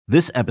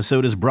This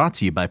episode is brought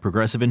to you by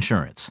Progressive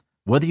Insurance.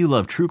 Whether you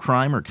love true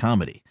crime or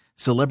comedy,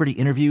 celebrity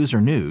interviews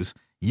or news,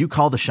 you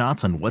call the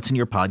shots on what's in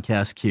your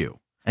podcast queue.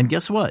 And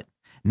guess what?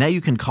 Now you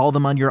can call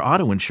them on your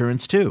auto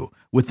insurance too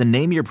with the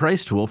Name Your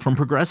Price tool from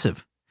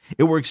Progressive.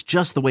 It works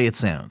just the way it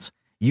sounds.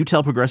 You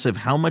tell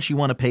Progressive how much you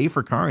want to pay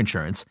for car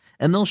insurance,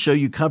 and they'll show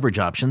you coverage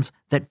options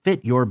that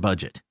fit your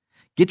budget.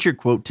 Get your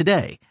quote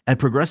today at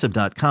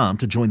Progressive.com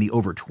to join the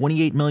over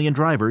 28 million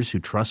drivers who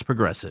trust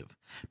Progressive.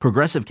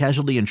 Progressive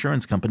Casualty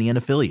Insurance Company and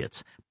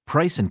Affiliates.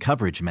 Price and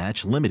coverage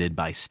match limited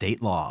by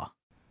state law.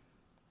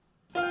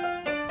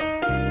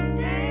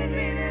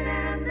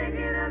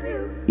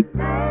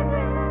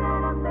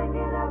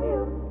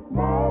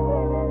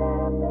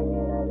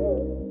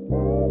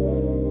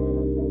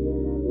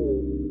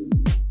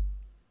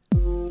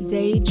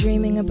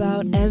 Daydreaming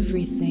about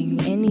everything,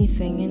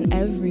 anything, and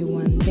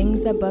everyone.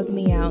 Things that bug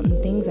me out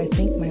and things I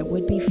think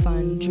would be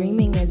fun.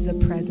 Dreaming is a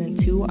present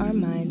to our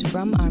mind,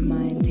 from our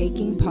mind.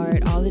 Taking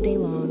part all the day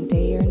long,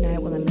 day or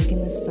night while I'm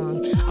making this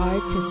song.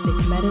 Artistic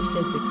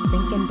metaphysics,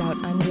 thinking about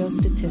unreal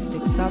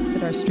statistics. Thoughts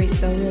that are straight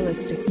so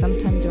realistic,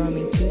 sometimes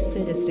roaming too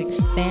sadistic.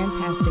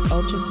 Fantastic,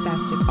 ultra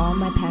spastic, all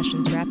my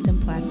passions wrapped in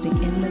plastic.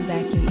 In the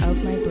vacuum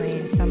of my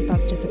brain, some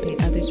thoughts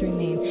dissipate, others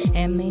remain.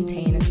 And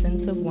maintain a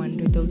sense of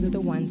wonder. Those are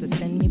the ones that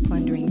send me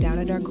plundering down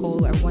a dark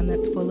hole, or one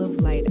that's full of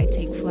light. I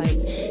take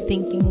flight,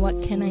 thinking,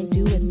 what can I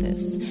do with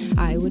this?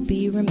 I would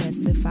be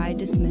remiss if I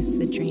dismiss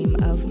the dream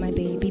of my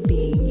baby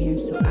being here,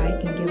 so I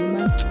can give him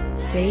a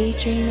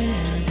daydreaming,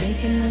 and I'm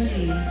thinking of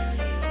you.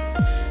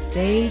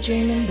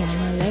 Daydreaming while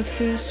my love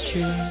feels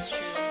true.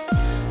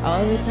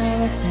 All the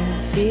time I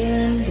spent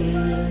feeling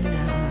blue.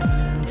 Now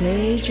I'm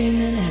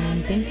daydreaming and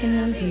I'm thinking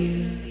of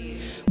you.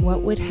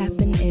 What would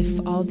happen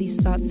if all these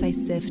thoughts I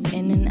sift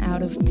in and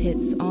out of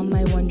pits, all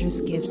my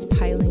wondrous gifts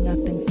piling up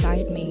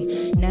inside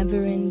me,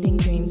 never-ending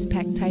dreams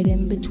packed tight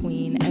in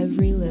between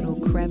every little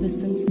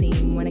crevice and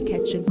seam. When I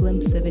catch a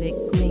glimpse of it,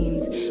 it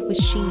gleams with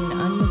sheen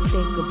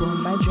unmistakable.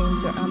 My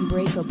dreams are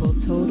unbreakable,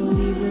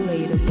 totally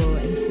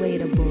relatable,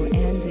 inflatable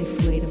and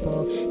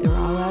deflatable. They're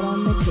all out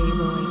on the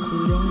table,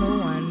 including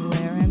the one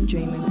where I'm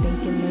dreaming,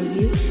 thinking of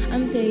you.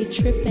 I'm day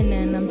tripping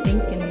and I'm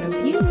thinking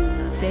of you.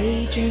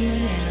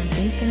 Daydreaming and I'm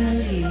thinking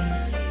of you.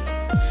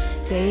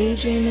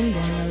 Daydreaming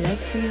when my love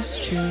feels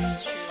true.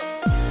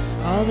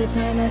 All the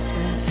time I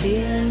spent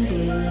feeling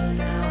blue.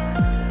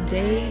 Now I'm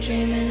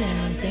daydreaming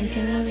and I'm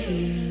thinking of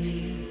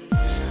you.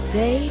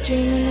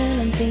 Daydreaming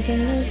and I'm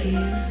thinking of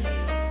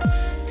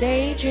you.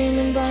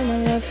 Daydreaming by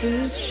my love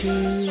feels true.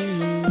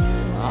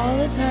 All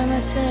the time I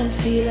spent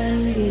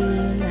feeling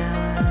blue.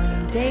 Now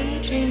I'm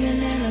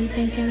daydreaming and I'm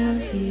thinking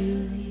of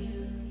you.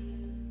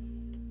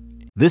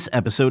 This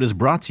episode is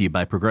brought to you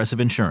by Progressive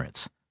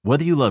Insurance.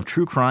 Whether you love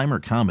true crime or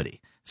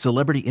comedy,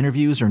 celebrity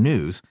interviews or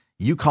news,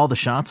 you call the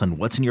shots on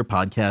what's in your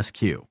podcast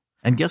queue.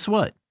 And guess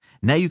what?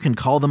 Now you can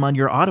call them on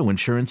your auto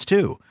insurance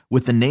too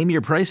with the Name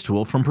Your Price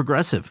tool from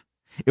Progressive.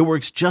 It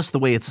works just the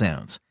way it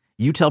sounds.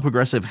 You tell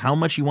Progressive how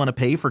much you want to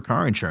pay for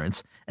car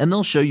insurance, and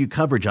they'll show you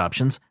coverage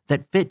options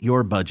that fit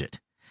your budget.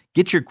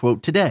 Get your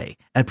quote today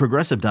at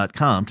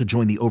Progressive.com to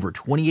join the over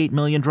 28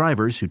 million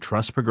drivers who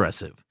trust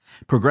Progressive.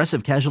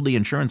 Progressive Casualty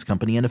Insurance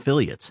Company and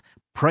Affiliates.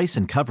 Price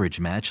and coverage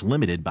match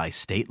limited by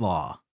state law.